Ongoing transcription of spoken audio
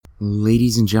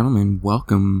Ladies and gentlemen,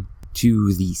 welcome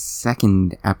to the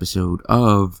second episode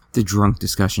of the Drunk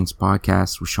Discussions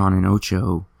podcast with Sean and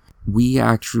Ocho. We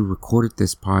actually recorded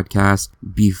this podcast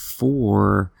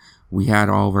before we had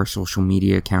all of our social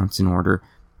media accounts in order.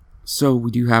 So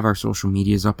we do have our social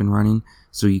medias up and running.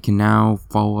 So you can now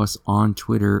follow us on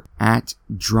Twitter at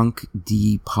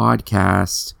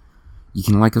DrunkDPodcast. You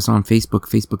can like us on Facebook,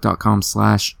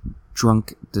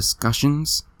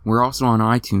 facebook.com/drunkdiscussions. We're also on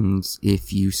iTunes.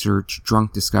 If you search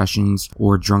Drunk Discussions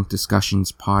or Drunk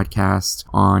Discussions Podcast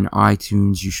on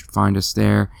iTunes, you should find us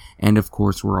there. And of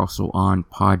course, we're also on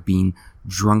Podbean,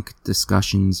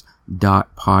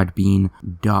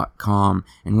 drunkdiscussions.podbean.com.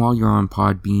 And while you're on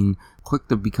Podbean, click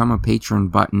the Become a Patron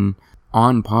button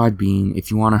on Podbean if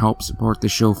you want to help support the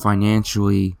show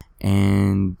financially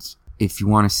and if you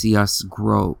want to see us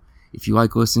grow. If you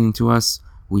like listening to us,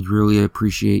 we'd really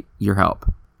appreciate your help.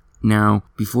 Now,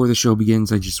 before the show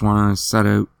begins, I just want to set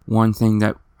out one thing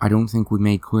that I don't think we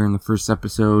made clear in the first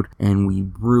episode, and we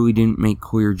really didn't make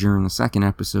clear during the second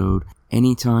episode.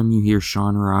 Anytime you hear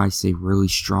Sean or I say really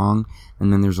strong,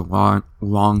 and then there's a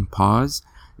long pause,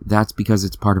 that's because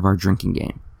it's part of our drinking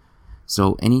game.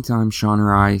 So anytime Sean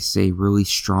or I say really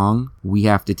strong, we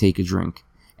have to take a drink,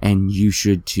 and you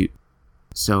should too.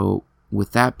 So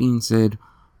with that being said,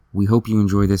 we hope you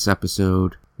enjoy this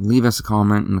episode. Leave us a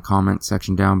comment in the comment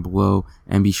section down below,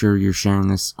 and be sure you're sharing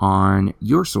this on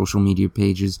your social media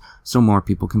pages so more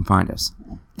people can find us.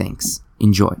 Thanks.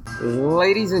 Enjoy.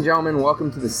 Ladies and gentlemen,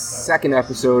 welcome to the second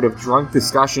episode of Drunk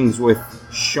Discussions with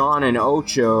Sean and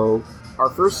Ocho. Our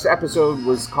first episode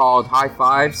was called High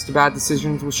Fives to Bad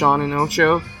Decisions with Sean and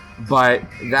Ocho, but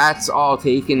that's all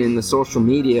taken in the social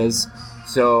medias.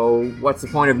 So what's the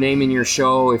point of naming your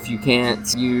show if you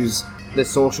can't use the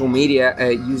social media,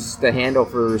 use the handle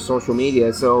for social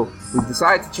media? So we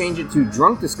decided to change it to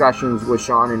Drunk Discussions with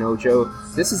Sean and Ocho.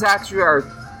 This is actually our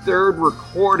third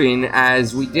recording,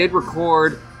 as we did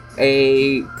record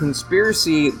a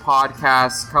conspiracy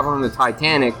podcast covering the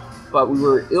Titanic, but we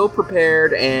were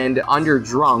ill-prepared and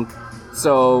under-drunk,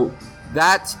 so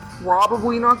that's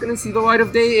probably not going to see the light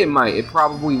of day. It might. It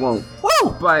probably won't. Woo!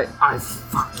 But I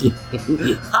fucking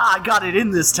I got it in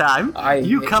this time.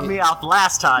 You cut me off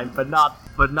last time, but not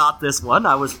this one.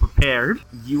 I was prepared.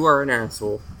 You are an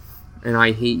asshole, and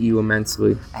I hate you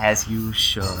immensely. As you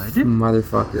should.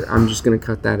 Motherfucker. I'm just going to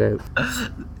cut that out.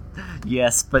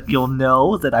 Yes, but you'll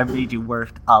know that I made you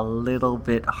work a little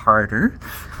bit harder.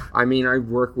 I mean, I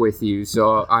work with you,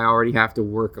 so I already have to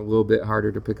work a little bit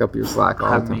harder to pick up your slack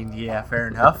all the time. I mean, yeah, fair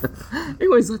enough.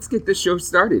 Anyways, let's get this show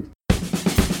started.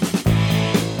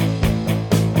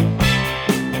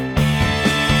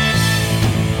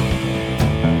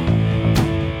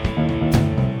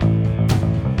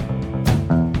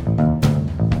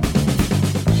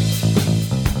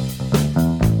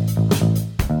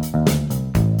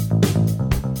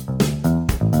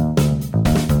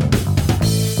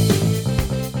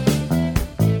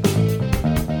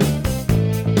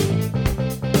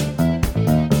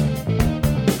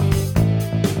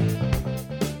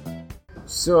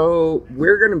 So,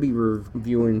 we're going to be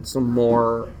reviewing some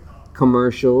more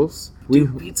commercials.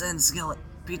 Pizza in a skillet.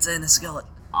 Pizza in a skillet.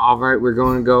 Alright, we're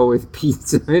going to go with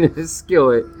pizza in a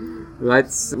skillet.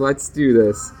 Let's do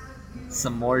this.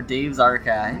 Some more Dave's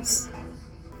Archives.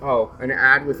 Oh, an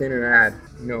ad within an ad.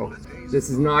 No,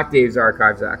 this is not Dave's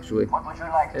Archives, actually.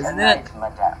 Isn't it?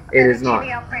 It is not.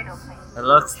 It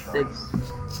looks...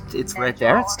 It's right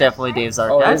there. It's definitely Dave's Oh,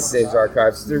 it Archives. is Dave's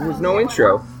Archives. There was no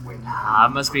intro.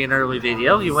 Must be an early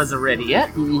video. He wasn't ready yet.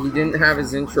 He didn't have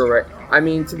his intro right. I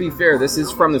mean, to be fair, this is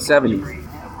from the 70s.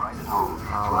 Oh,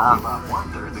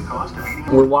 wow.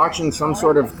 We're watching some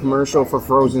sort of commercial for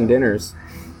frozen dinners.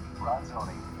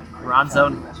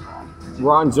 Ronzoni.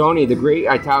 Ronzoni, the great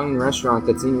Italian restaurant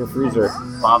that's in your freezer.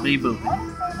 Bobby Boopy.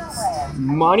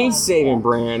 Money-saving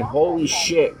brand. Holy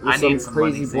shit. With I need some some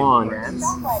crazy blonde. brands.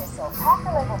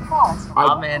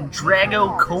 Man,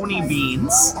 Drago Coney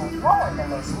Beans.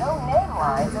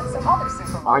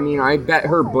 I mean, I bet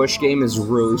her Bush game is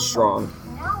really strong.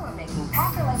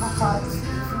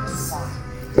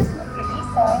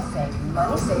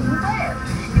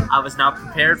 I was not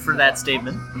prepared for that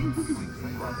statement.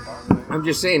 I'm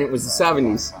just saying, it was the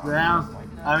 70s. Yeah,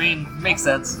 I mean, makes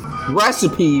sense.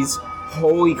 Recipes.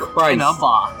 Holy Christ. In a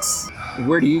box.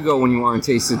 Where do you go when you want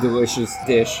to taste a delicious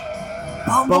dish?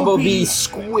 Bumblebee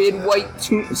squid white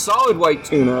tuna, solid white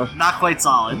tuna. Not quite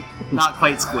solid. Not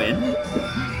quite squid.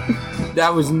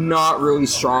 That was not really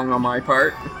strong on my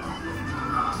part.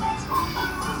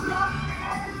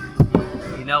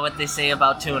 You know what they say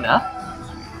about tuna?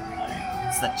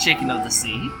 It's the chicken of the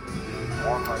sea.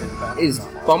 Is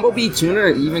Bumblebee tuna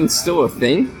even still a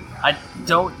thing? I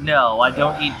don't know. I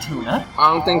don't eat tuna.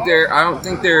 I don't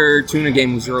think their tuna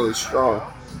game was really strong.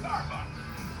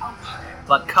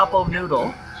 But Cup of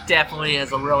Noodle definitely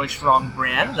has a really strong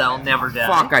brand that'll never die.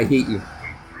 Fuck, I hate you.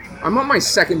 I'm on my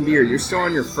second beer. You're still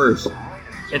on your first.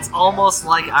 It's almost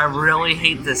like I really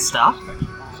hate this stuff.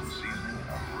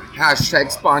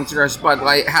 Hashtag sponsor us, Bud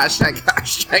Light.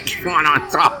 Hashtag one on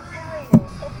top.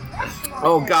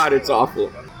 Oh god, it's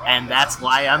awful. And that's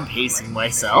why I'm pacing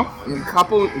myself. And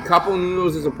Couple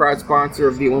Noodles is a proud sponsor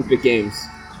of the Olympic Games.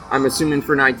 I'm assuming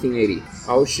for 1980.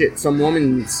 Oh shit, some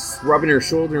woman's rubbing her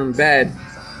shoulder in bed.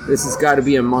 This has got to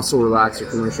be a muscle relaxer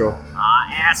commercial.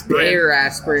 Aspirin. Bayer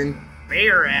aspirin.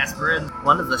 Bayer aspirin.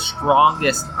 One of the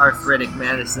strongest arthritic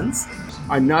medicines.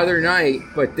 Another night,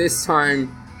 but this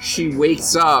time she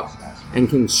wakes up and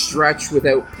can stretch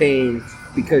without pain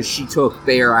because she took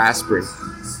Bayer aspirin.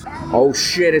 Oh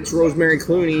shit, it's Rosemary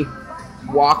Clooney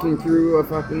walking through a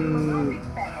fucking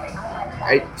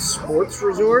sports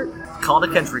resort? Called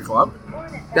a country club.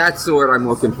 That's the word I'm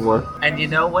looking for. And you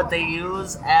know what they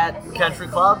use at country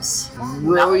clubs?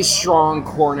 Really strong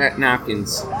cornet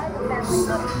napkins.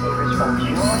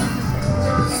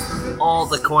 All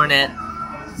the cornet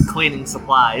cleaning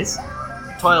supplies.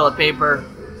 Toilet paper,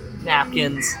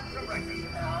 napkins,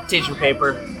 tissue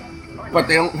paper. But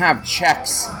they don't have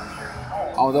checks.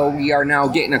 Although we are now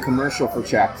getting a commercial for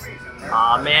checks.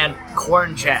 Aw man,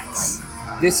 corn checks.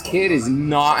 This kid is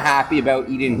not happy about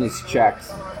eating his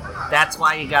checks. That's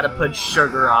why you gotta put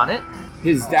sugar on it.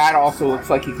 His dad also looks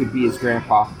like he could be his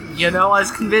grandpa. You know, I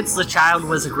was convinced the child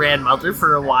was a grandmother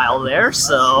for a while there,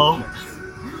 so...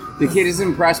 The kid is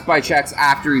impressed by checks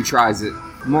after he tries it.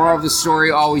 Moral of the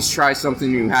story, always try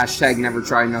something new. Hashtag never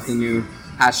try nothing new.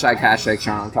 Hashtag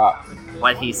Sean on top.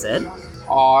 What he said?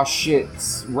 Aw shit,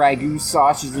 ragu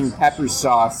sausages and pepper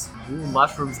sauce. Ooh,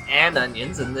 mushrooms and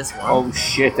onions in this one. Oh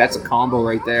shit, that's a combo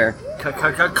right there.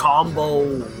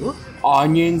 Combo.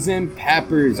 Onions and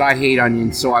peppers. I hate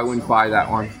onions, so I wouldn't buy that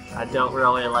one. I don't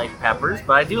really like peppers,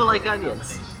 but I do like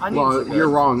onions. Well, you're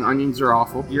wrong. Onions are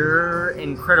awful. You're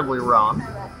incredibly wrong.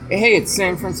 Hey, it's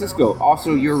San Francisco.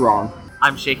 Also, you're wrong.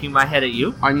 I'm shaking my head at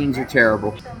you. Onions are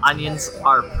terrible. Onions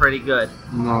are pretty good.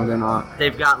 No, they're not.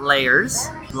 They've got layers,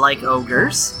 like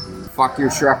ogres. Fuck your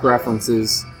Shrek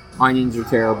references. Onions are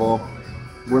terrible.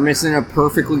 We're missing a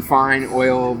perfectly fine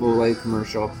oil of Olay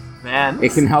commercial. Man.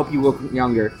 It can help you look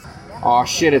younger. Aw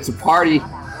shit, it's a party.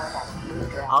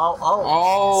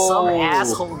 Oh. Some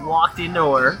asshole walked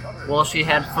into her while she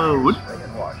had food.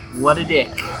 What a dick.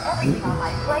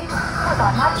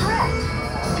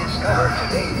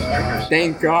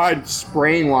 Thank God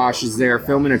Brainwash is there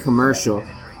filming a commercial.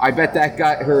 I bet that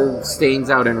got her stains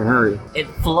out in a hurry. It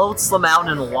floats them out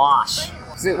in a wash.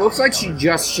 It looks like she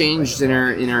just changed in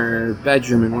her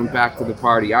bedroom and went back to the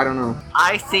party. I don't know.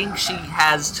 I think she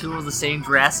has two of the same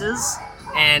dresses,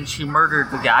 and she murdered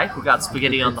the guy who got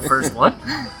spaghetti on the first one.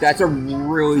 That's a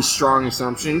really strong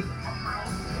assumption.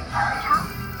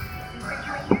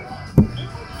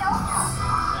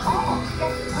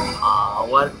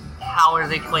 How are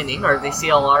they cleaning? Are they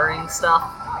CLRing stuff?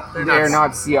 They're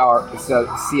not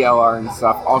CLR and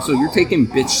stuff. Also, you're taking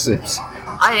bitch sips.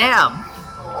 I am.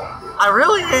 I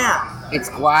really am. It's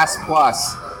Glass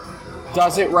Plus.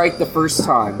 Does it right the first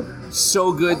time.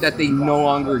 So good that they no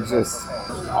longer exist.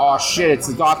 Oh shit, it's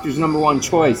the doctor's number one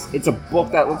choice. It's a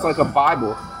book that looks like a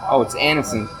Bible. Oh, it's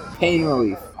Anacin. Pain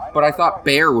relief. But I thought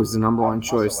Bayer was the number one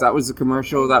choice. That was the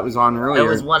commercial that was on earlier. It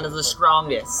was one of the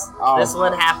strongest. Oh. This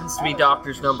one happens to be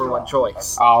doctor's number one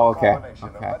choice. Oh, okay.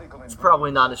 It's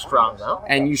probably not as strong, though.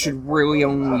 And you should really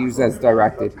only use as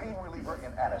directed.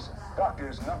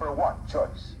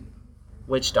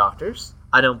 Which doctors?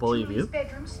 I don't believe you.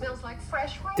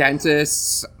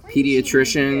 Dentists,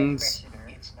 pediatricians.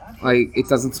 Like, it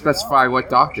doesn't specify what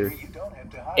doctor.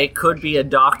 It could be a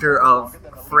doctor of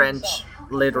French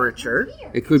literature.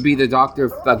 It could be the doctor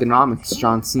of thugonomics,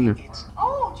 John Cena.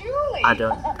 Oh, Julie!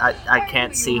 I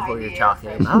can't see who you're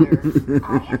talking about.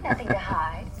 I have nothing to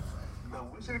hide.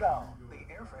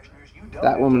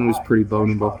 That woman was pretty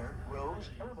boneable.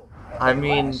 I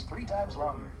mean,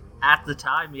 at the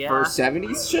time, yeah. For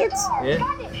 70s chicks? Yeah.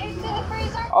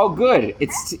 Oh, good.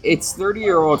 It's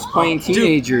 30-year-olds playing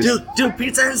teenagers. Dude,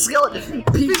 pizza and skillet!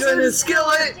 Pizza and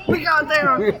skillet! We got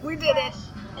there! We did it!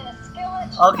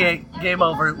 Okay, game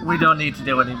over. We don't need to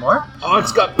do it anymore. Oh,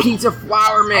 it's got pizza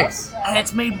flour mix. And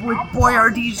it's made with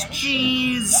Boyardee's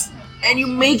cheese. And you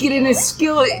make it in a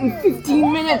skillet in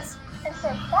 15 minutes. And so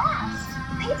fast.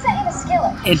 Pizza in a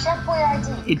skillet. Chef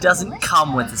Boyardee. It doesn't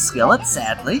come with a skillet,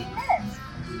 sadly.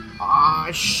 Ah,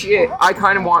 shit. I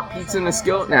kind of want pizza in a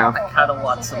skillet now. I kind of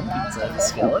want some pizza in a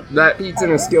skillet. That pizza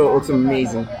in a skillet looks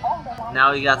amazing.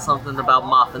 Now you got something about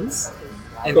muffins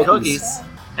and cookies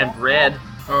and bread.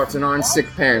 Oh, it's a non-stick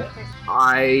pan.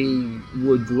 I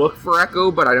would look for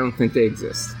Echo, but I don't think they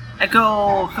exist.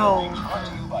 Echo.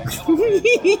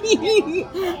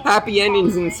 Happy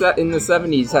endings in the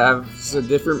 70s have a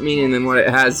different meaning than what it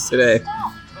has today.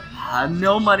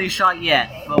 No money shot yet,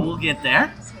 but we'll get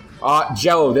there.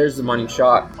 Jello, there's the money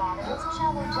shot.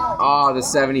 The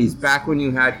 70s, back when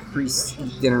you had priests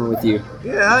eat dinner with you.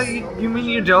 Yeah, you mean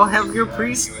you don't have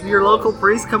your local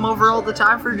priest come over all the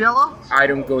time for Jello? I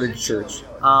don't go to church.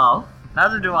 Oh,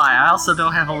 neither do I. I also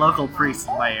don't have a local priest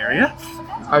in my area.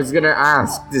 I was gonna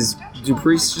ask, do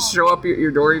priests just show up at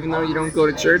your door even though you don't go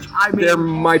to church? I mean, there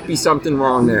might be something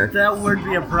wrong there. That would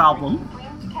be a problem.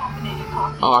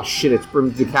 Oh shit, it's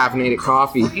brim decaffeinated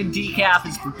coffee. Fucking decaf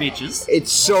is for bitches.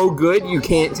 It's so good you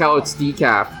can't tell it's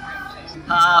decaf.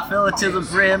 Fill it to the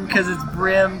brim because it's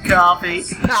brim coffee.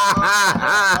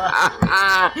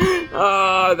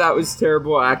 That was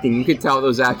terrible acting. You could tell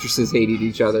those actresses hated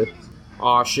each other.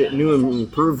 Oh shit, new and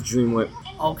improved Dream Whip.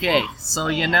 Okay, so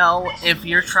if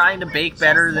you're trying to bake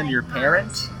better than your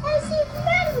parent,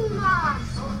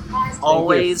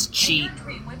 always cheat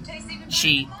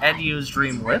and use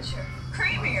Dream Whip.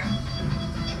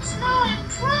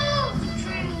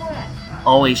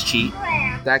 Always cheat.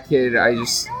 That kid,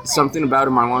 something about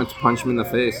him, I wanted to punch him in the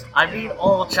face. I mean,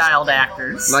 all child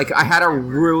actors. Like, I had a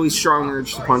really strong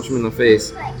urge to punch him in the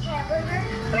face.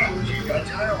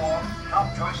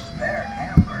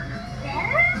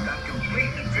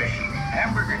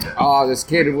 Oh, this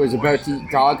kid was about to eat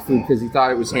dog food because he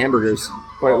thought it was hamburgers,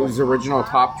 but it was the original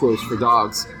top choice for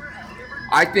dogs.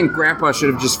 I think Grandpa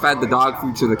should have just fed the dog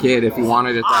food to the kid if he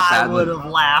wanted it that badly. I would have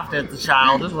laughed at the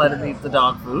child and let him eat the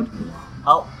dog food.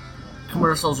 Oh,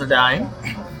 commercials are dying.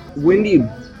 Wendy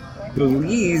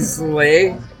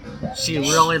Beasley. She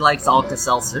really likes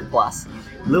Alka-Seltzer Plus.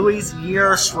 Louis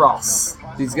Year-Strauss.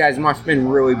 These guys must have been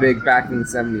really big back in the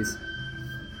 70s.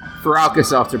 For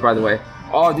Alka-Seltzer, by the way.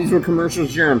 Oh, these were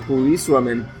commercials during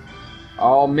Policewoman.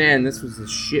 Oh man, this was the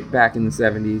shit back in the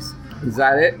 70s. Is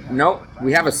that it? Nope.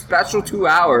 We have a special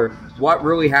 2-hour. What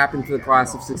really happened to the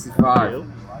class of 65?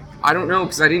 I don't know,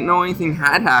 because I didn't know anything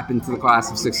had happened to the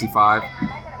class of 65.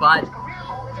 But,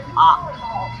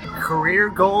 career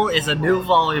goal is a new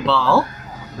volleyball.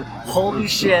 Holy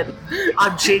shit.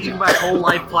 I'm changing my whole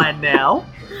life plan now.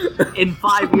 In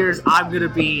 5 years, I'm going to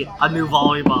be a new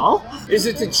volleyball. Is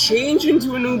it to change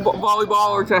into a new volleyball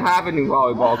or to have a new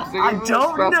volleyball? I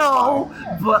don't know,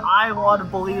 but I want to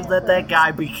believe that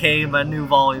guy became a new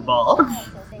volleyball.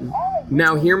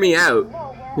 Now, hear me out.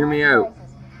 Hear me out.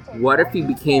 What if he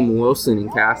became Wilson in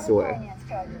Castaway?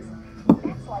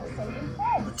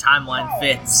 The timeline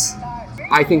fits.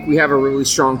 I think we have a really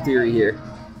strong theory here.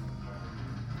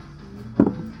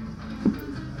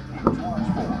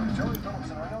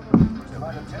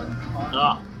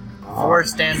 Four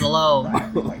stands alone.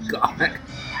 Oh my god.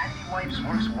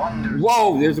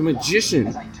 Whoa, there's a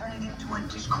magician.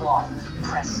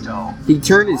 He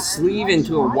turned his sleeve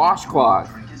into a washcloth.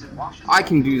 I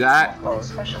can do that.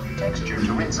 Especially textured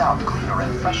to rinse out cleaner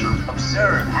and fresher.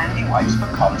 Observe, Handy Wipes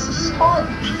becomes a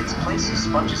sponge. Its place of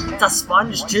sponges. It's a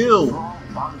sponge too.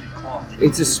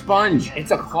 It's a sponge.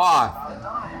 It's a cloth.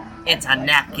 It's a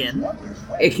napkin.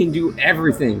 It can do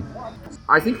everything.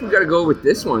 I think we gotta go with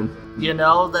this one.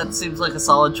 That seems like a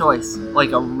solid choice.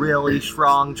 Like a really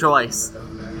strong choice.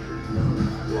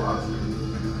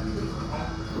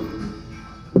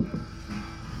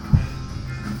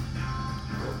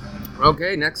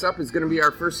 Okay, next up is gonna be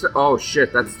our first... Oh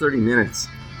shit, that's 30 minutes.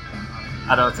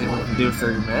 I don't think we can do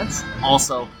 30 minutes.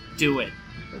 Also, do it.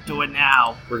 Do it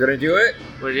now. We're gonna do it?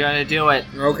 We're gonna do it.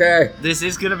 Okay. This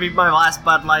is gonna be my last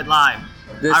Bud Light Lime.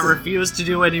 I refuse to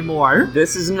do any more.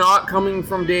 This is not coming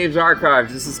from Dave's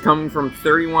archives. This is coming from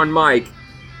 31 Mike.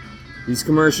 These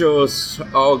commercials,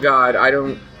 oh god, I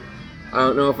don't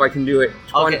know if I can do it.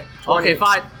 20. Okay,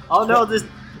 fine. Oh no, this...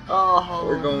 Oh.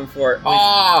 We're going for it.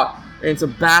 And it's a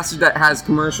bastard that has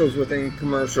commercials within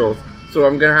commercials. So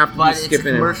I'm gonna have to be skipping it. But it's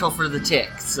a commercial for the tick,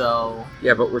 so...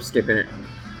 Yeah, but we're skipping it.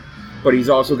 But he's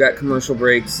also got commercial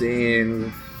breaks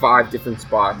in 5 different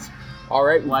spots.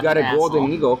 Alright, we've got a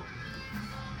Golden Eagle.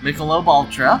 Michelob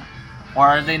Ultra. Or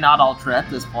are they not Ultra at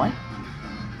this point?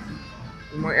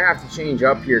 We might have to change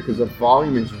up here because the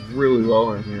volume is really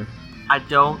low in here. I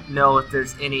don't know if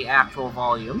there's any actual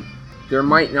volume. There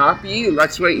might not be.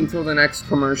 Let's wait until the next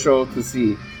commercial to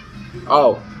see.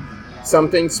 Oh,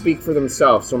 some things speak for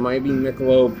themselves, so maybe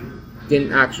Michelob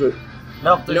didn't actually...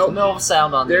 Nope, there's no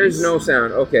sound on There's these. no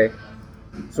sound, okay.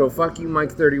 So fuck you,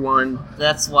 Mike 31.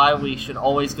 That's why we should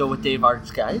always go with Dave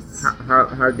Arch, guys.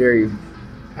 How dare you?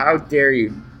 How dare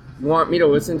you? You want me to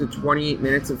listen to 28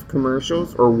 minutes of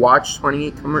commercials or watch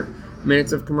 28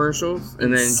 minutes of commercials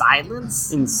and then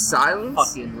Silence? in silence?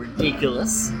 Fucking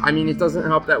ridiculous. I mean, it doesn't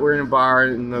help that we're in a bar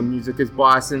and the music is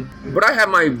blasting, but I have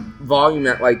my volume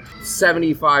at like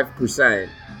 75%,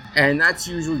 and that's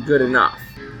usually good enough.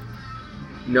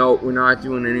 No, we're not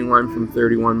doing anyone from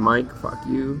 31 Mike. Fuck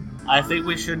you. I think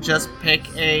we should just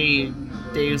pick a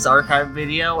Dave's Archive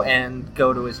video and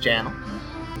go to his channel.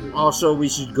 Also, we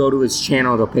should go to his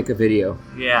channel to pick a video.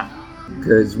 Yeah.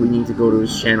 Because we need to go to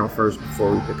his channel first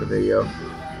before we pick a video.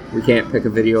 We can't pick a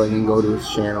video and then go to his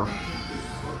channel.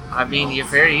 I mean, you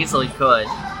very easily could.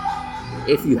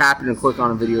 If you happen to click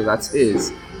on a video that's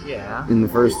his Yeah. in the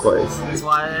first place. That's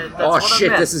what Oh I shit,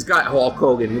 meant. this has got Hulk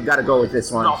Hogan. We gotta go with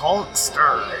this one. The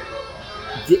Hulkster.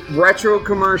 Retro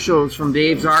commercials from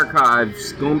Dave's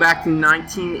Archives. Going back to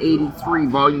 1983,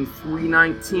 volume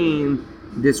 319.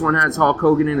 This one has Hulk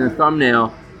Hogan in the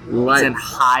thumbnail. It's in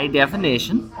high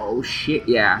definition. Oh shit,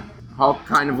 yeah. Hulk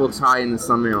kind of looks high in the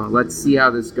thumbnail. Let's see how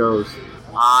this goes.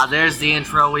 There's the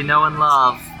intro we know and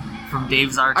love from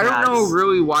Dave's I Archives. don't know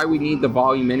really why we need the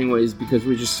volume anyways, because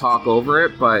we just talk over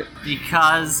it, but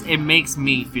Because it makes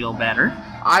me feel better.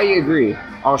 I agree.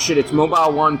 Oh shit, it's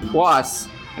Mobile One Plus,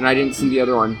 and I didn't see the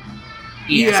other one.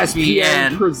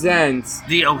 ESPN presents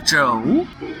The Ocho.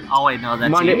 Oh wait, no,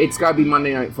 that's Monday. you. It's gotta be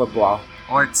Monday Night Football.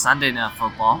 Or it's Sunday Night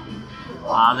Football.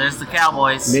 There's the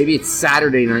Cowboys. Maybe it's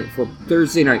Saturday Night Football.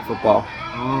 Thursday Night Football.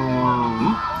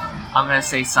 Ooh. I'm gonna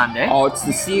say Sunday. Oh, it's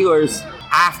the Steelers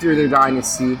after their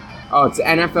dynasty. Oh, it's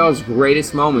NFL's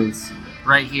greatest moments.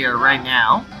 Right here, right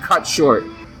now. Cut short.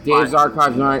 Dave's What?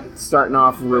 Archives not starting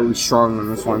off really strong on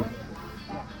this one.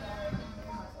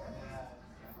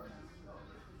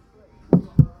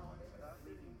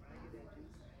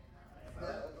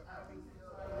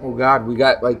 Oh god, we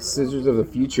got like Scissors of the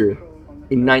Future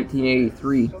in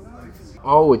 1983.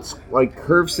 Oh, it's like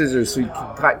curved scissors so you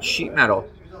can cut sheet metal.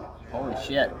 Holy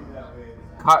shit.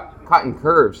 Cutting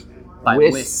curves. By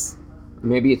Wiss. Wiss.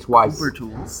 Maybe it's Weiss. Cooper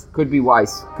Tools. Could be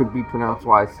Weiss. Could be pronounced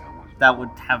Weiss. That would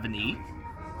have an E.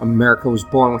 America was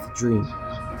born with a dream.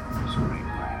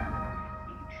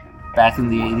 Back in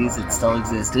the 80s, it still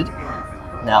existed.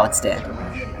 Now it's dead.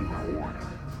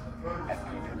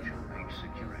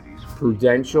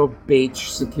 Prudential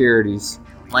Beach Securities.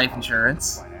 Life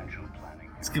insurance.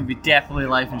 It's gonna be definitely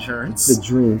life insurance. The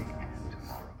dream.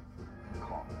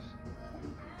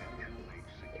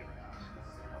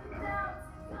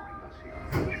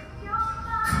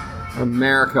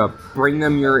 America, bring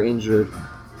them your injured.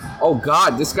 Oh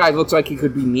god, this guy looks like he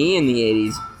could be me in the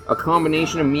 80s. A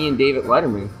combination of me and David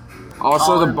Letterman.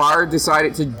 Also, the bar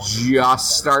decided to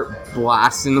just start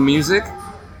blasting the music.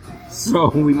 So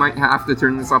we might have to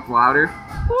turn this up louder.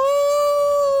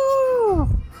 Woo!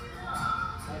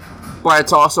 But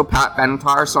it's also Pat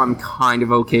Benatar, so I'm kind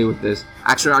of okay with this.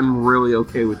 Actually, I'm really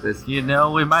okay with this. You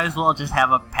know, we might as well just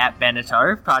have a Pat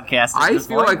Benatar podcast at I this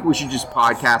feel point. like we should just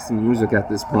podcast the music at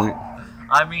this point.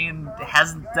 I mean,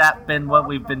 hasn't that been what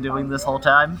we've been doing this whole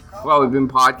time? Well, we've been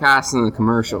podcasting the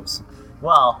commercials.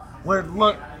 Well,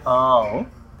 Oh.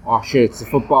 Oh shit, it's the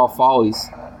Football Follies.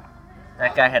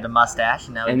 That guy had a mustache,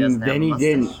 and now he And doesn't then have a he mustache.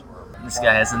 didn't. This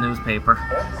guy has a newspaper.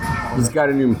 He's got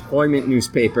an employment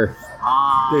newspaper.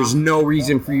 There's no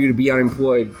reason for you to be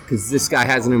unemployed, because this guy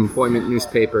has an employment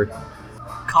newspaper.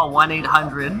 Call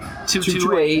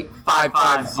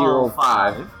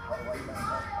 1-800-228-5505.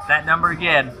 That number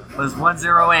again was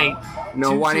 108.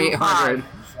 No, 1-800.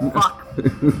 Fuck.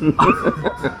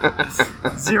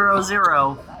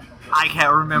 00. I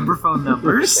can't remember phone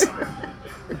numbers.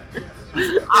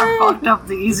 I fucked up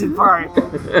the easy part.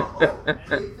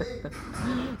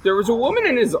 There was a woman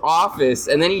in his office,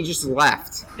 and then he just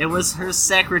left. It was her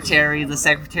secretary. The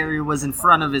secretary was in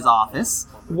front of his office.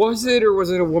 Was it, or was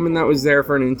it a woman that was there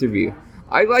for an interview?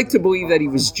 I like to believe that he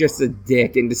was just a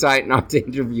dick and decided not to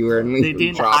interview her and leave They her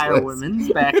didn't chocolates. hire women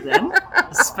back then,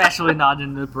 especially not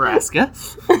in Nebraska.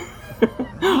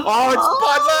 Oh, it's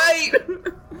Bud Light!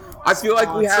 I feel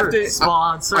like we have to.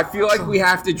 Sponsor. I feel like we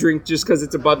have to drink just because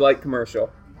it's a Bud Light commercial.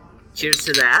 Cheers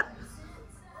to that.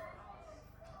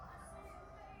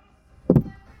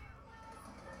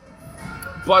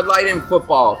 Bud Light and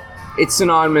football, it's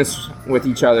synonymous with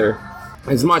each other.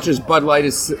 As much as Bud Light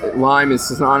is lime is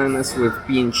synonymous with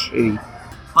being shitty.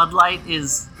 Bud Light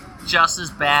is just as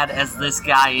bad as this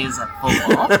guy is at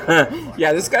football.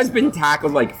 Yeah, this guy's been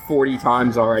tackled like 40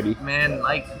 times already. Man,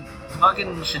 like,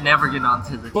 fucking should never get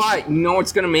onto the team. But you know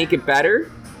what's gonna make it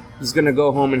better? He's gonna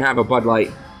go home and have a Bud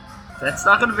Light. That's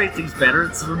not gonna make things better,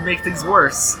 it's gonna make things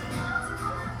worse.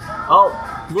 Oh,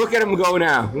 Look at him go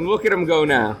now. Look at him go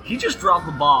now. he just dropped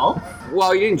the ball.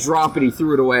 Well, he didn't drop it, he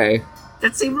threw it away.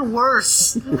 That's even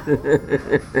worse.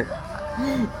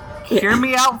 Hear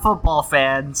me out, football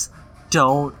fans.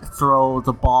 Don't throw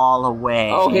the ball away.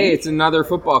 Oh, hey, it's another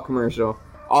football commercial.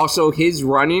 Also, his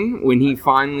running, when he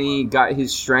finally got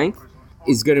his strength,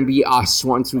 is going to be us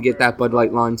once we get that Bud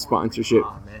Light Lime sponsorship.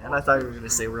 Oh, man, I thought you were going to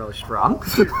say really strong.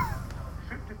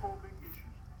 54 big issues.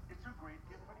 It's a great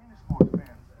gift for any sports fan.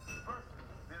 First,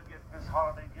 they'll get this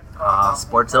holiday gift card.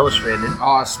 Sports Illustrated.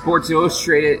 Sports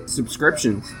Illustrated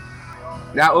subscriptions.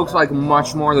 That looks like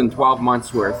much more than 12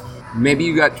 months worth. Maybe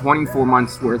you got 24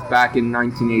 months worth back in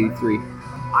 1983.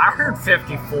 I heard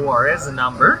 54 is a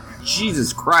number.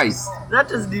 Jesus Christ. That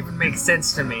doesn't even make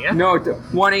sense to me. No,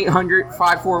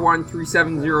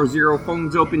 1-800-541-3700.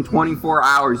 Phones open 24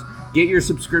 hours. Get your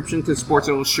subscription to Sports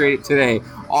Illustrated today.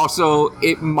 Also,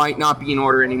 it might not be in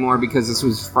order anymore because this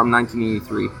was from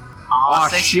 1983. Oh,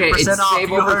 60% shit. It's off. save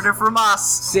You over- heard it from us.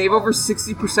 Save over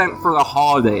 60% for the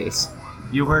holidays.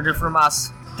 You heard it from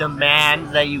us.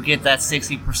 Demand that you get that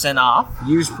 60% off.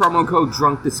 Use promo code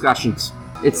Drunk Discussions.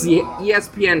 It's the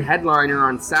ESPN headliner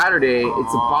on Saturday.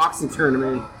 It's a boxing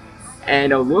tournament.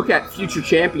 And a look at future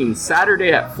champions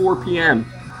Saturday at 4 p.m.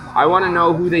 I want to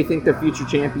know who they think the future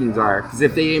champions are. Because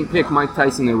if they didn't pick Mike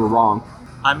Tyson, they were wrong.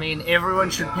 I mean, everyone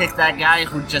should pick that guy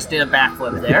who just did a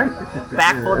backflip there.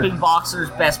 Backflipping boxer's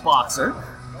best boxer.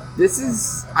 This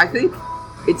is, I think,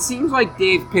 it seems like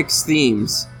Dave picks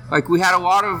themes. Like, we had a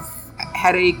lot of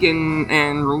headache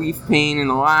and relief pain in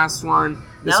the last one.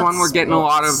 This Now one, we're it's getting a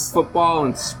lot of sports. football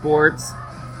and sports.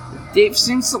 Dave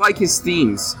seems to like his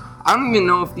themes. I don't even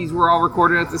know if these were all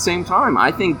recorded at the same time.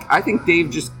 I think Dave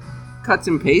just cuts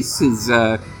and pastes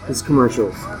his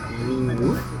commercials.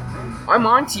 I'm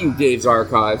on to you, Dave's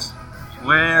Archives.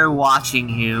 We're watching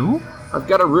you. I've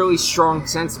got a really strong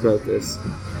sense about this.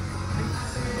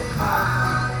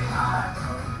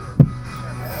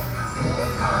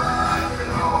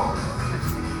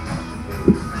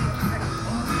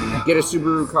 Get a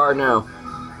Subaru car now.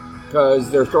 Because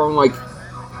they're throwing like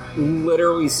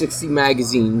literally 60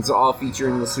 magazines all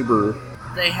featuring the Subaru.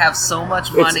 They have so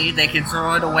much money, they can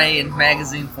throw it away in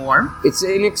magazine form. It's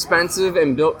inexpensive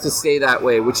and built to stay that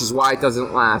way, which is why it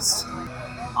doesn't last.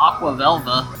 Aqua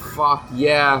Velva. Fuck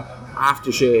yeah.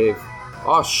 Aftershave.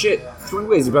 Oh shit.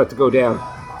 Three-way's about to go down.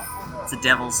 It's a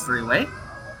devil's freeway.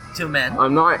 Two men.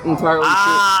 I'm not entirely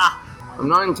Ah! sure. I'm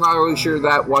not entirely sure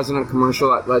that wasn't a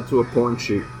commercial that led to a porn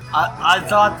shoot. I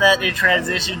thought that it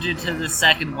transitioned into the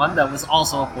second one that was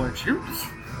also a porn shoot.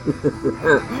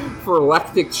 For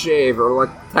electric shave or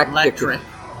Electric.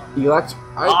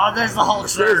 Oh, there's the Hulk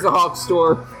There's the Hulk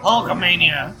store.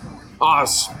 Hulkamania.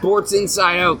 Sports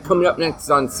Inside Out coming up next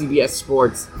on CBS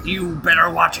Sports. You better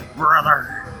watch it,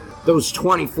 brother. Those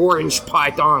 24-inch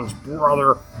pythons,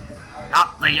 brother.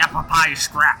 Not the apple pie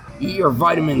scrap. Eat your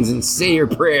vitamins and say your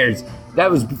prayers. That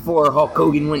was before Hulk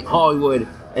Hogan went Hollywood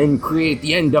and created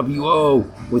the NWO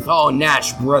with Hall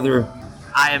Nash, brother.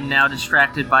 I am now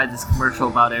distracted by this commercial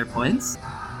about airplanes.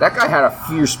 That guy had a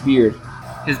fierce beard.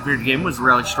 His beard game was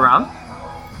really strong.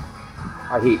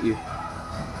 I hate you.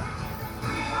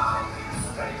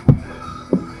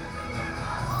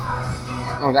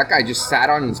 Oh, that guy just sat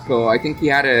on his pillow. I think he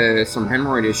had some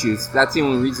hemorrhoid issues. That's the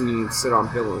only reason you sit on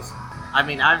pillows. I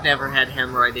mean, I've never had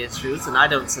hemorrhoid issues, and I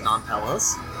don't sit on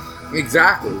pillows.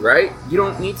 Exactly, right? You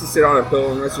don't need to sit on a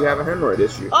pillow unless you have a hemorrhoid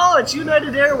issue. Oh, it's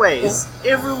United Airways.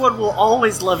 Everyone will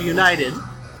always love United.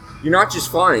 You're not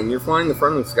just flying, you're flying the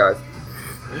friendly skies.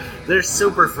 They're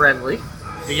super friendly.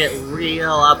 They get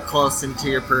real up close into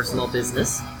your personal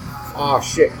business. Oh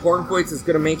shit, Cornflakes is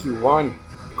gonna make you run.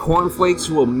 Cornflakes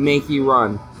will make you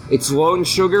run. It's low in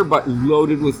sugar, but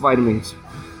loaded with vitamins.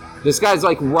 This guy's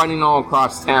like running all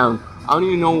across town. I don't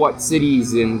even know what city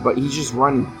he's in, but he's just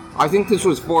running. I think this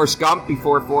was Forrest Gump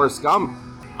before Forrest Gump.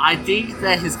 I think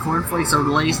that his cornflakes are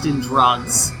laced in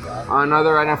drugs.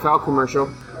 Another NFL commercial.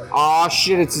 Oh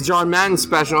shit, it's a John Madden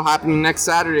special happening next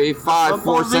Saturday, 5,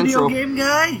 4 Central. Video game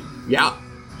guy? Yeah.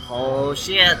 Oh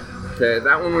shit. Okay,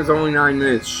 that one was only 9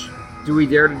 minutes. Do we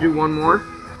dare to do one more?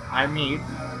 I mean,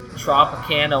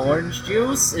 Tropicana orange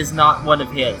juice is not one of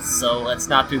his, so let's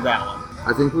not do that one.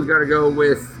 I think we gotta go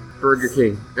with Burger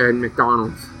King and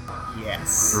McDonald's.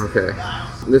 Yes. Okay.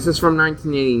 This is from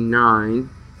 1989,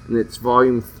 and it's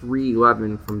volume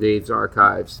 311 from Dave's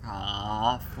Archives.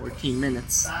 14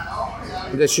 minutes.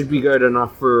 This should be good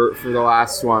enough for the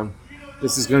last one.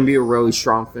 This is going to be a really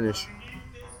strong finish.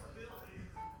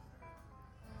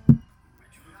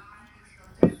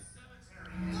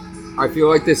 I feel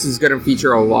like this is going to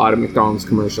feature a lot of McDonald's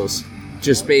commercials.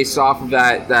 Just based off of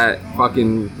that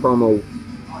fucking promo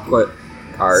clip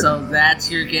card. So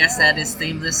that's your guess at his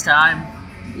theme this time?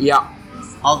 Yeah.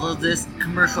 Although this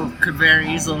commercial could very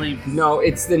easily... No,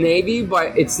 it's the Navy,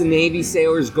 but it's the Navy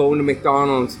sailors going to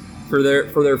McDonald's for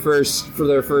their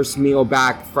first meal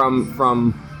back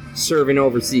from serving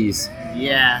overseas.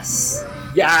 Yes.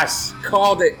 Yes,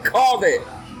 called it.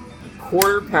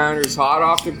 Quarter pounders hot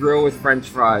off the grill with French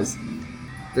fries.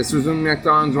 This was when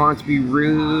McDonald's wanted to be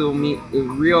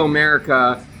real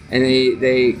America, and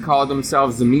they called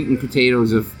themselves the meat and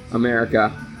potatoes of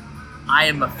America. I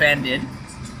am offended.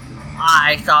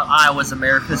 I thought I was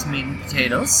America's meat and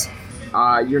potatoes.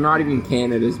 You're not even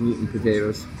Canada's meat and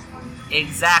potatoes.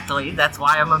 Exactly. That's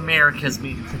why I'm America's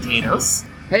meat and potatoes.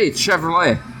 Hey, it's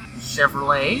Chevrolet.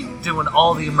 Chevrolet doing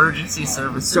all the emergency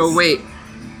services. So wait,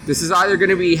 this is either going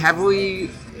to be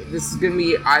heavily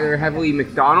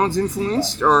McDonald's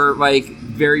influenced or like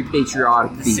very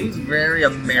patriotic. This seems very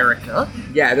America.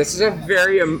 Yeah, this is a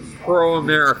very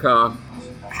pro-America.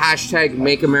 Hashtag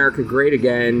Make America Great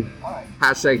Again.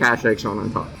 Hashtag Sean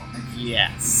on top.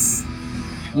 Yes.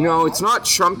 You know, it's not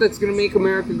Trump that's going to make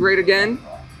America great again.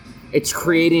 It's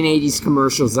creating 80s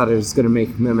commercials that is going to make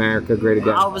America great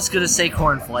again. I was going to say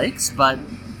cornflakes, but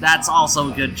that's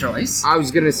also a good choice. I was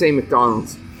going to say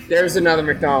McDonald's. There's another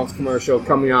McDonald's commercial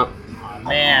coming up.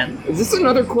 Man. Is this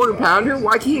another quarter pounder?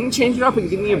 Why can't you change it up and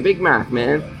give me a Big Mac,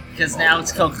 man? Because now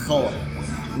it's Coca-Cola.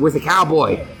 With a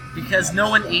cowboy. Because no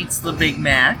one eats the Big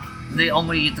Mac. They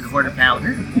only eat the quarter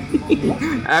pounder.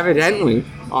 Evidently.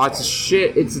 Oh, it's a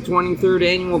shit. It's the 23rd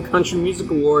Annual Country Music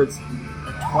Awards.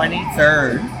 The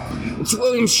 23rd. It's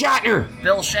William Shatner.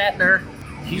 Bill Shatner.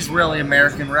 He's really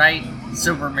American, right?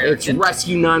 Super American. It's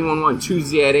Rescue 911,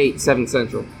 Tuesday at 8, 7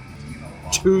 Central.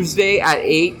 Tuesday at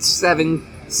 8, 7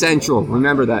 Central.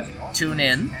 Remember that. Tune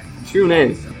in.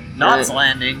 Knots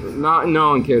Landing. No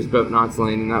one cares about Knots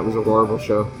Landing. That was a horrible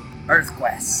show.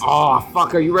 EarthQuest. Oh,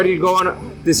 fuck. Are you ready to go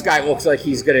on This guy looks like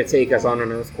he's going to take us on an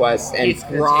EarthQuest and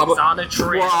on a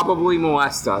trip. Probably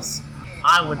molest us.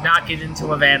 I would not get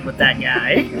into a van with that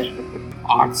guy.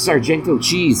 Oh, it's Sargento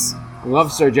cheese. I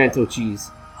love Sargento cheese.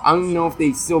 I don't even know if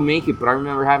they still make it, but I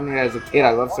remember having it as a kid.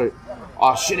 I love Sargento.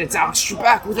 Oh shit, it's Alex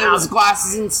Trebek without his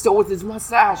glasses and still with his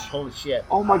mustache. Holy shit.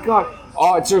 Oh my god.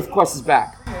 Oh, it's EarthQuest is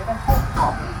back. In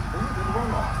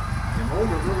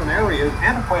older urban areas,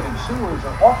 antiquated sewers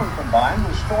are often combined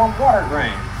with storm water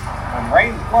drains. When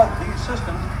rain floods these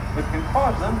systems, it can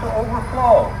cause them to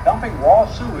overflow, dumping raw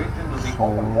sewage into the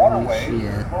open waterways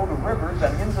that flow to rivers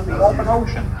and into the open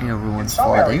ocean. Everyone's In some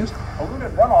flooding. areas,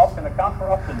 polluted runoff can account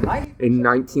for up to 90%. In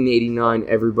 1989,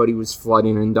 everybody was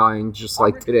flooding and dying just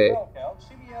like today.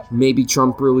 Maybe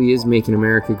Trump really is making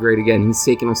America great again. He's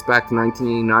taking us back to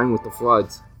 1989 with the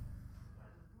floods.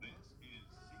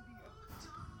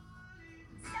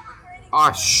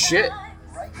 Oh shit.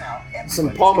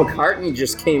 Some Paul McCartney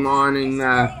just came on and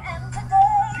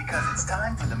Because it's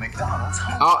time for the McDonald's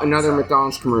home. oh, another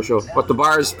McDonald's commercial. But the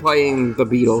bar is playing the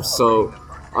Beatles, so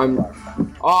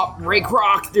oh, Ray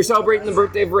Kroc. They're celebrating the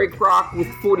birthday of Ray Kroc with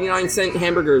 49-cent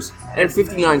hamburgers and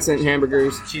 59-cent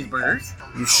hamburgers. Cheeseburgers.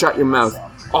 You shut your mouth.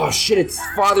 Oh shit, it's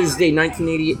Father's Day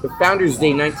 1988, Founders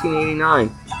Day 1989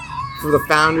 for the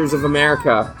founders of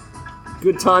America.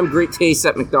 Good time, great taste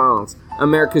at McDonald's.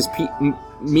 America's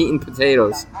meat and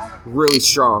potatoes. Really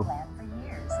strong.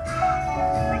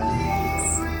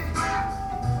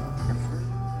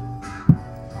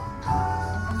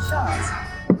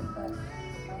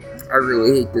 I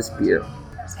really hate this beer.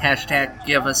 Hashtag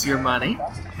give us your money.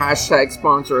 Hashtag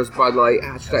sponsor us Bud Light.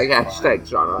 Hashtag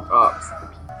Sean on top.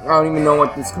 I don't even know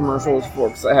what this commercial is for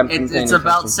because I haven't been paying It's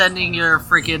about attention. sending your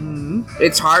freaking...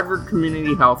 It's Harvard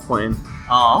Community Health Plan.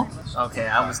 Oh, okay,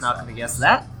 I was not going to guess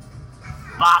that.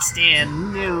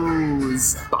 Boston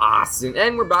News. Boston.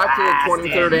 And we're back to the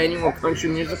 23rd Annual Country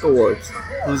Music Awards.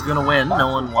 Who's going to win? No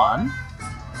one won.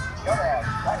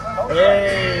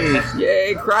 Yay!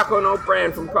 Yay, Crackle Oat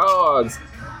Brand from Cogs.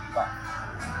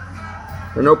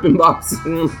 An open box and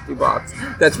an empty box.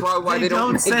 That's probably why they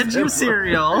don't make send them. you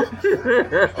cereal.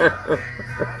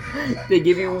 They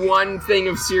give you one thing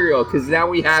of cereal, because now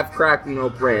we have Crackle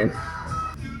Oat Brand.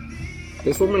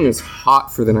 This woman is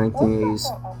hot for the 1980s.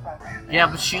 Yeah,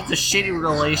 but she's a shitty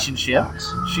relationship.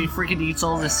 She freaking eats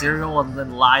all the cereal and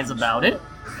then lies about it.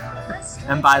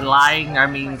 And by lying, I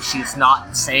mean she's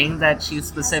not saying that she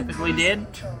specifically did,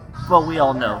 but we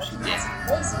all know she did.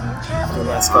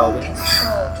 That's called it.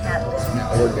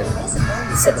 We're good.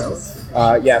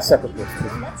 Yeah, separate.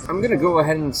 I'm gonna go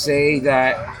ahead and say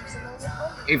that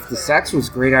if the sex was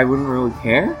great, I wouldn't really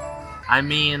care. I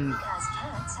mean,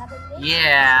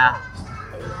 yeah.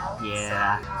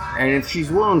 And if she's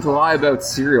willing to lie about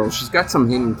cereal, she's got some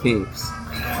hidden kinks.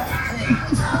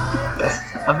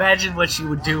 Imagine what she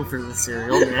would do for the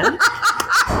cereal, man.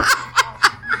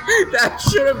 That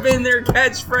should have been their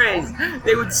catchphrase.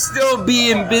 They would still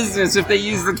be in business if they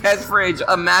used the catchphrase.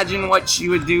 Imagine what she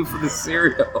would do for the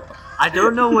cereal. I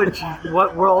don't know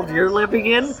what world you're living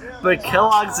in, but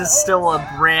Kellogg's is still a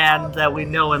brand that we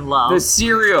know and love. The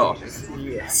cereal.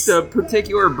 Yes. The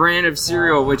particular brand of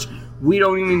cereal, which we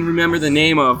don't even remember the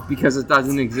name of because it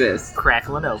doesn't exist.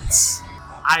 Cracklin' Oats.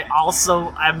 I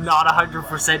also am not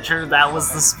 100% sure that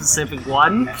was the specific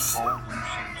one.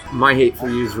 My hate for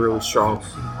you is really strong.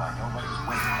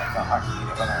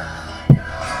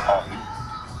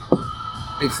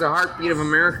 It's the heartbeat of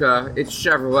America. It's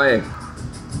Chevrolet.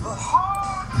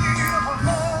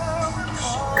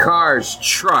 Cars,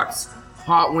 trucks,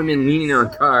 hot women leaning on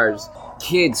cars,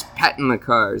 kids petting the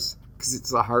cars. Because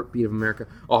it's the heartbeat of America.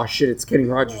 Oh shit, it's Kenny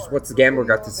Rogers. What's the gambler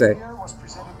got to say?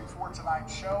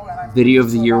 Video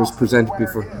of the year was presented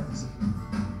before.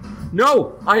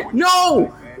 No!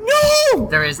 No!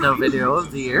 There is no video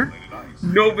of the year.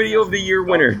 No video of the year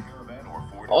winner.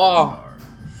 Oh.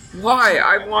 Why?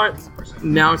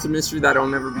 Now it's a mystery that'll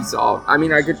never be solved. I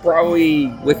mean, I could probably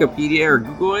Wikipedia or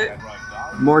Google it.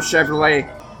 More Chevrolet,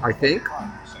 I think.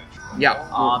 Yeah.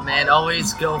 Aw, man,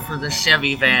 always go for the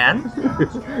Chevy van.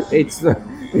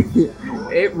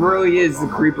 It really is the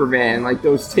creeper van. Like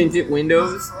those tinted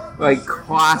windows, like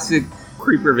classic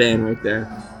creeper van right there.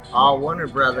 All Warner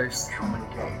Brothers.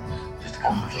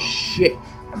 Oh shit.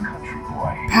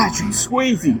 Patrick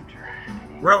Swayze.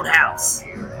 Roadhouse.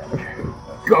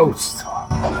 Ghost. You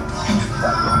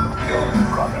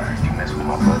mess with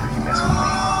my brother, you mess with me.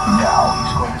 Now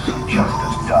he's going to see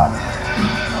justice done.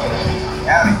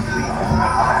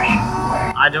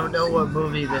 I don't know what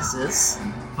movie this is,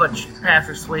 but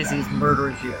Patrick Swayze's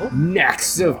murdering people.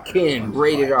 Next of Kin,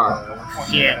 rated R.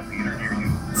 Shit.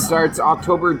 Starts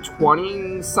October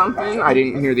 20 something. I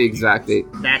didn't hear the exact date.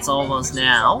 That's almost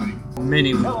now.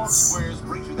 Mini wheats.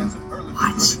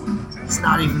 What? It's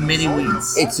not even mini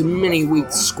wheats. It's mini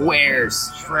wheat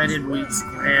squares. Shredded wheat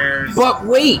squares. But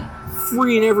wait,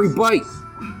 free in every bite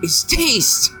is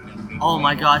taste. Oh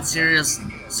my god, cereals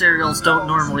don't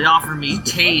normally offer me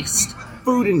taste.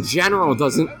 Food in general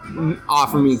doesn't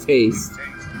offer me taste.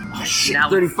 Oh shit, Now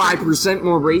 35%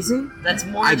 more raisin? That's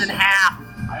more than half.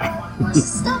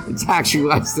 It's actually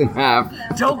less than half.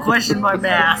 Don't question my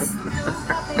math.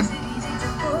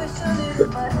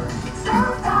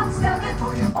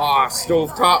 Aw,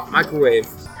 stovetop microwave.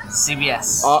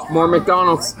 CBS. More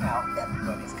McDonald's.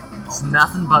 It's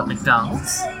nothing but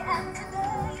McDonald's.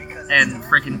 And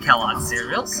freaking Kellogg's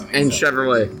cereals. And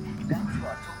Chevrolet.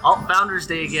 Oh, Founders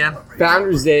Day again.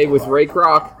 Founders Day with Ray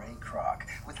Kroc. Ray Kroc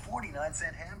with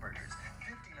 49-cent hamburgers,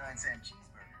 59-cent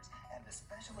cheeseburgers, and a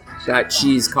special edition. That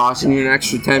cheese costing you an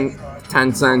extra 10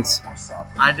 cents.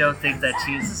 I don't think that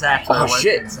cheese is actually Oh worth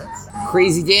shit. 10 cents.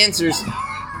 Crazy dancers.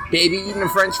 Baby eating a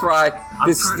french fry.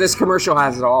 This commercial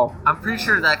has it all. I'm pretty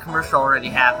sure that commercial already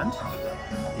happened.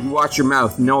 You watch your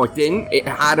mouth. No, it didn't. It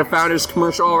had a Founders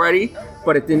commercial already,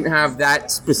 but it didn't have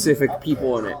that specific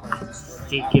people in it. I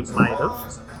think it might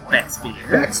have. Beck's Beer.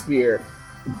 Beck's Beer.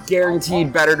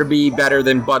 Guaranteed better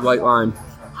than Bud Light Lime.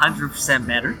 100%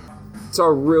 better. It's a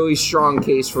really strong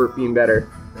case for it being better.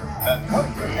 The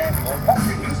 20th Annual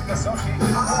Country Music Association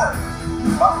Award.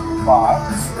 Top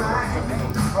 5.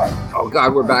 Oh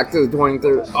god, we're back to the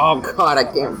 23rd. Oh god, I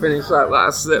can't finish that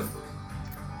last sip.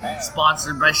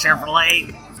 Sponsored by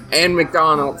Chevrolet. And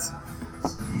McDonald's.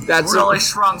 That's Really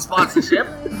strong sponsorship.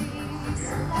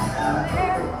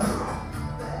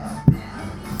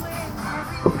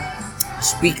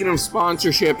 Speaking of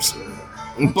sponsorships,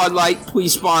 Bud Light,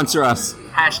 please sponsor us.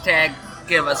 Hashtag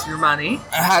give us your money.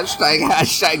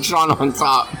 Hashtag Sean on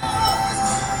top.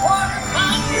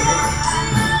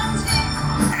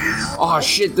 Oh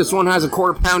shit, this one has a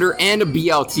quarter pounder and a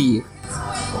BLT.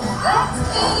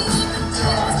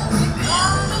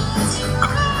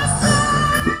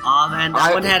 Oh man,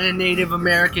 that one had a Native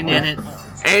American in it.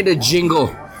 And a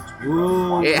jingle.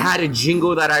 Ooh. It had a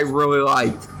jingle that I really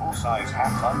liked. Full-size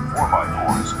half-ton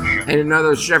 4x4s. And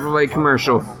another Chevrolet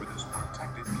commercial.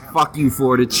 Fuck you,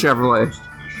 Ford, it's Chevrolet.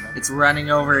 It's running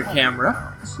over a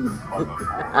camera.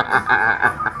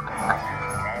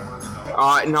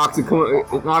 It knocked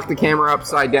the camera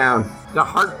upside down. The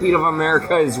heartbeat of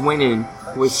America is winning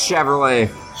with Chevrolet.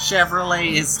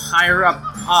 Chevrolet is higher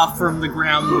up from the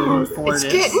ground than Ford It's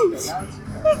is. kittens!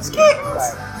 It's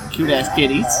kittens! Cute ass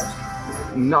kitties.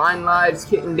 9 Lives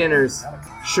Kitten Dinners.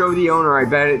 Show the owner, I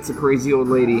bet it's a crazy old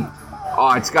lady.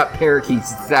 Oh, it's got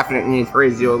parakeets. It's definitely a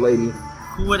crazy old lady.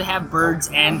 Who would have birds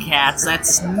and cats?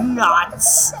 That's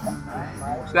nuts.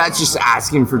 That's just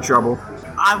asking for trouble.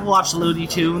 I've watched Looney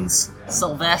Tunes.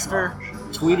 Sylvester,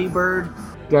 Tweety Bird.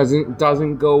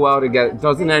 Doesn't go well together.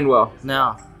 Doesn't end well.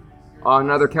 No.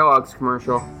 Another Kellogg's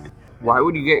commercial. Why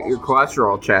would you get your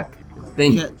cholesterol checked?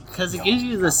 Because it gives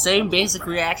you the same basic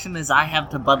reaction as I have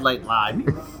to Bud Light Lime,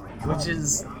 which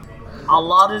is a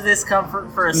lot of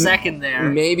discomfort for a second there.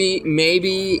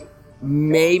 Maybe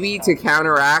to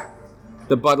counteract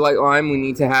the Bud Light Lime, we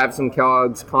need to have some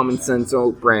Kellogg's Common Sense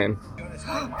Oat brand.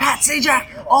 Pat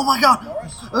Sajak! Oh my god!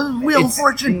 Wheel of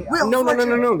Fortune!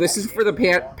 No. This is for the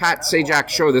Pat Sajak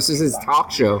show. This is his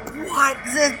talk show. What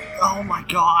is it? Oh my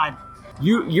god!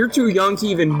 You're too young to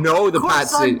even know the Pat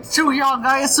Sajak. I'm too young.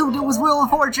 I assumed it was Wheel of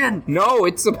Fortune. No,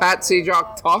 it's the Pat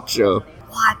Sajak talk show.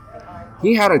 What?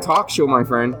 He had a talk show, my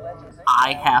friend.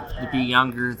 I happen to be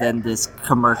younger than this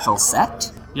commercial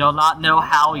set. You'll not know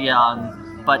how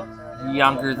young, but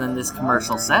younger than this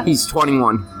commercial set. He's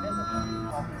 21.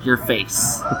 Your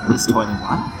face is 21.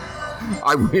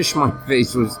 I wish my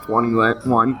face was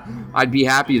 21. I'd be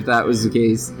happy if that was the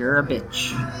case. You're a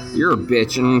bitch. You're a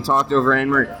bitch, and talked over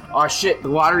Anne-Marie. Oh shit, the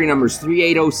lottery number's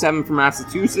 3807 for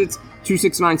Massachusetts,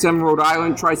 2697 Rhode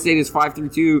Island, Tri-State is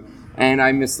 532, and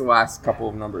I missed the last couple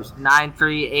of numbers.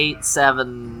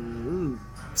 9387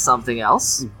 something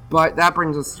else. But that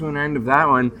brings us to an end of that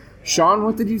one. Sean,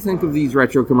 what did you think of these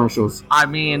retro commercials? I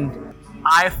mean,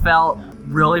 I felt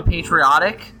really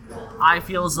patriotic. I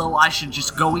feel as though I should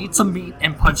just go eat some meat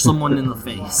and punch someone in the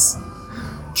face.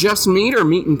 Just meat or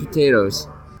meat and potatoes?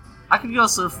 I could go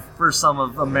for some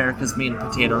of America's meat and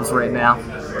potatoes right now.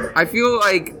 I feel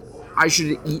like I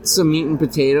should eat some meat and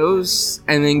potatoes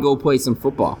and then go play some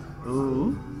football.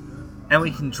 Ooh. And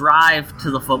we can drive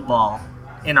to the football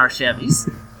in our Chevys.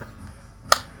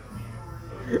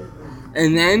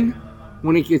 And then,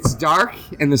 when it gets dark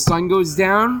and the sun goes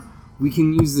down, we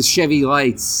can use the Chevy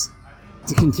lights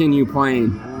to continue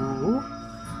playing. Ooh.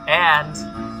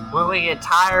 And when we get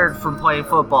tired from playing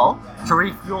football, to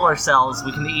refuel ourselves,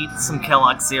 we can eat some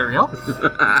Kellogg cereal.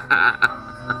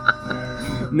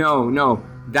 No.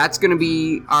 That's going to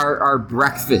be our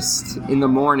breakfast in the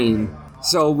morning.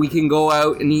 So we can go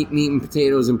out and eat meat and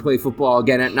potatoes and play football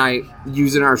again at night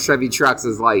using our Chevy trucks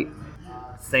as light.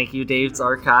 Thank you, Dave's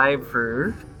Archive,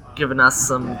 for giving us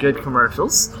some good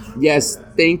commercials. Yes,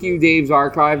 thank you, Dave's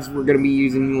Archives. We're going to be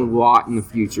using you a lot in the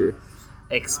future.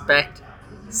 Expect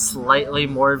slightly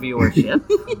more viewership.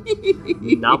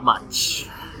 Not much.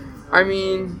 I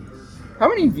mean, how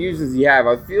many views does he have?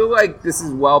 I feel like this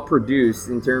is well produced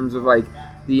in terms of like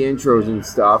the intros and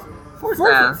stuff. For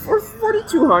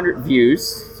 4,200 views.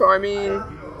 So I mean,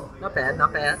 not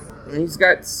bad. And he's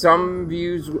got some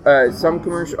views, some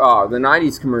commercial. Oh, the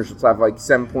 90s commercials have like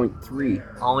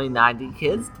 7.3. Only 90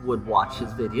 kids would watch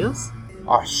his videos.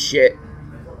 Oh shit!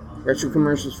 Retro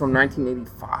commercials from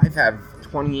 1985 have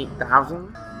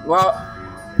 28,000. Well,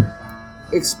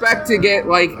 expect to get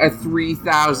like a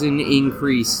 3,000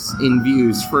 increase in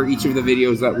views for each of the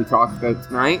videos that we talked about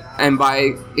tonight. And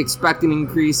by expect an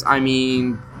increase, I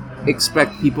mean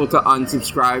expect people to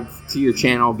unsubscribe to your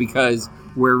channel because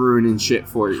we're ruining shit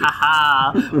for you.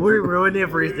 Haha, we ruin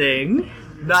everything.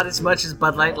 Not as much as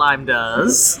Bud Light Lime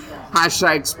does.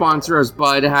 Hashtag sponsor us,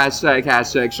 Bud.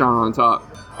 Hashtag Sean on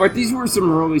top. But these were some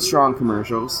really strong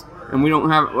commercials. And we don't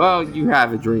have, well, you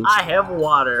have a drink. I have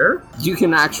water. You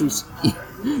can actually,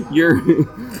 you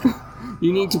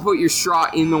need to put your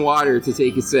straw in the water to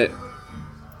take a sip.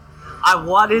 I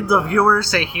wanted the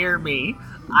viewers to hear me.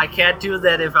 I can't do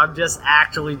that if I'm just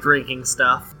actually drinking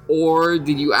stuff. Or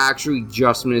did you actually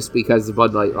just miss because the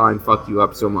Bud Light Lime fucked you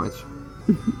up so much?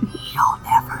 You'll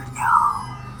never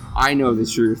know. I know the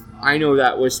truth. I know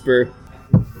that whisper.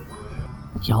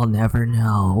 You'll never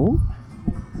know.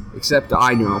 Except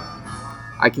I know.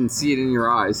 I can see it in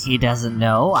your eyes. He doesn't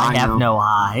know. I have no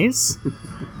eyes.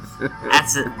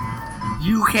 That's it.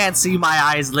 You can't see my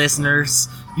eyes, listeners.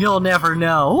 You'll never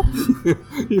know.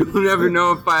 You'll never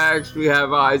know if I actually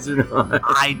have eyes or not.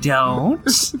 I don't.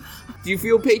 Do you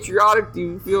feel patriotic? Do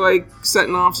you feel like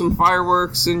setting off some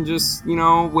fireworks and just,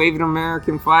 waving an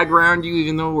American flag around you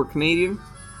even though we're Canadian?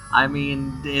 I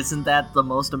mean, isn't that the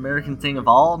most American thing of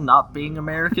all, not being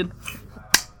American?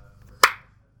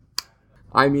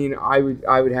 I mean, I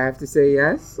would have to say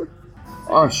yes.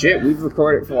 Oh shit, we've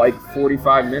recorded for like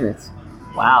 45 minutes.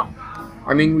 Wow.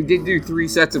 I mean, we did do 3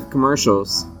 sets of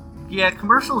commercials. Yeah,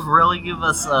 commercials really give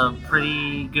us a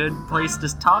pretty good place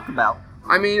to talk about.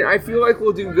 I mean, I feel like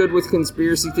we'll do good with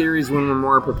conspiracy theories when we're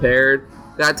more prepared.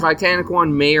 That Titanic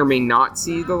one may or may not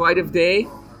see the light of day.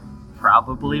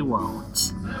 Probably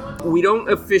won't. We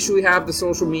don't officially have the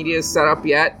social media set up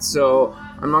yet, so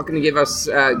I'm not going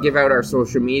to give out our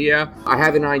social media. I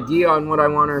have an idea on what I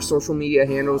want our social media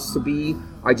handles to be.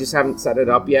 I just haven't set it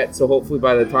up yet, so hopefully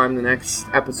by the time the next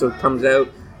episode comes out,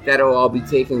 that'll all be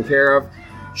taken care of.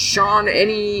 Sean,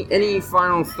 any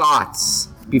final thoughts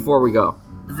before we go?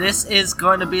 This is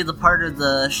going to be the part of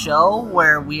the show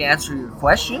where we answer your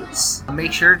questions.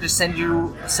 Make sure to send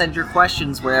your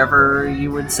questions wherever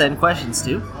you would send questions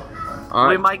to.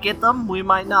 We might get them, we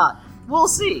might not. We'll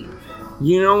see.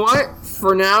 You know what?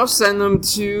 For now, send them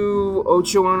to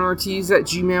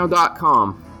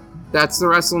ochoandortiz@gmail.com. That's the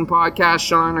wrestling podcast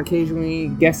Sean occasionally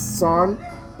guests on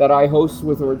that I host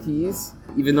with Ortiz,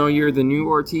 even though you're the new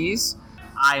Ortiz.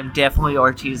 I am definitely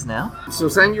Ortiz now. So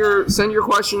send your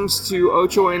questions to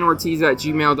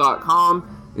ochoandortiz@gmail.com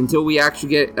until we actually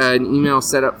get an email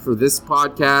set up for this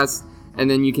podcast, and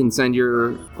then you can send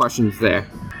your questions there.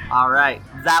 All right.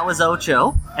 That was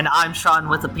Ocho, and I'm Sean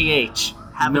with a PH.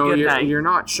 Have a good night. You're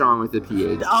not Sean with a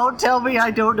PH. Don't tell me I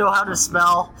don't know how to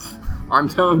spell. I'm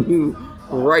telling you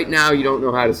right now you don't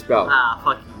know how to spell.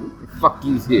 Fuck you. Fuck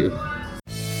you too.